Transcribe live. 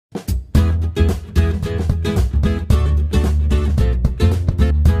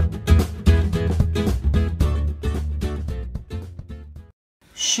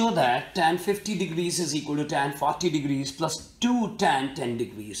show that tan 50 degrees is equal to tan 40 degrees plus 2 tan 10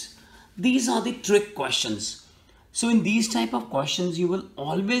 degrees. These are the trick questions. So in these type of questions, you will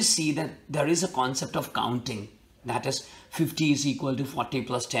always see that there is a concept of counting. That is 50 is equal to 40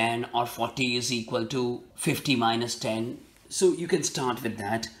 plus 10 or 40 is equal to 50 minus 10. So you can start with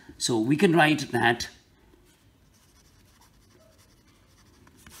that. So we can write that.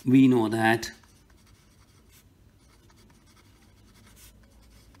 We know that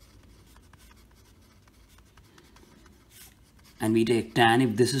and we take tan.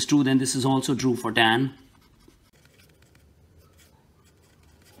 If this is true, then this is also true for tan.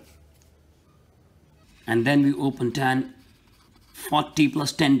 And then we open tan 40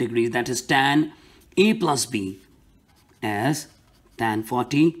 plus 10 degrees, that is tan A plus B, as tan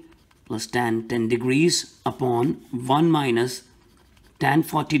 40 plus tan 10 degrees upon 1 minus tan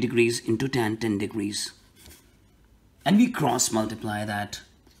 40 degrees into tan 10 degrees. And we cross multiply that.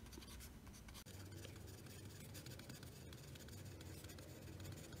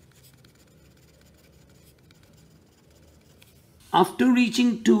 After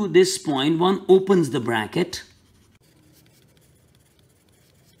reaching to this point, one opens the bracket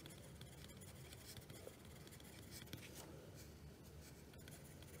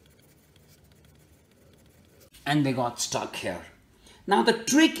and they got stuck here. Now the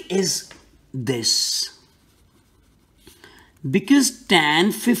trick is this. Because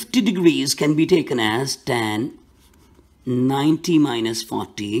tan 50 degrees can be taken as tan 90 minus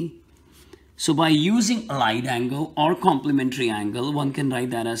 40. So by using allied angle or complementary angle, one can write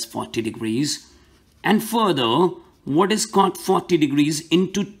that as 40 degrees. And further, what is cot 40 degrees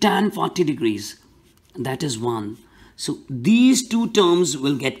into tan 40 degrees? That is 1. So these two terms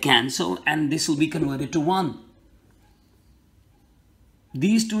will get cancelled and this will be converted to 1.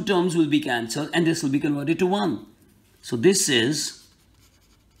 These two terms will be cancelled and this will be converted to 1. So this is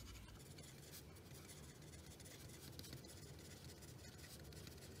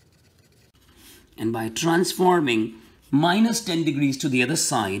and by transforming minus 10 degrees to the other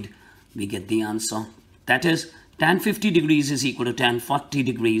side, we get the answer. That is, tan 50 degrees is equal to tan 40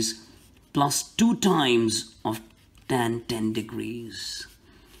 degrees plus 2 times of tan 10 degrees.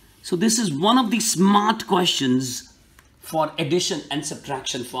 So this is one of the smart questions for addition and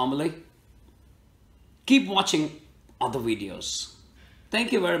subtraction formulae. Keep watching other videos.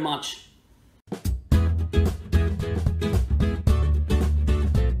 Thank you very much.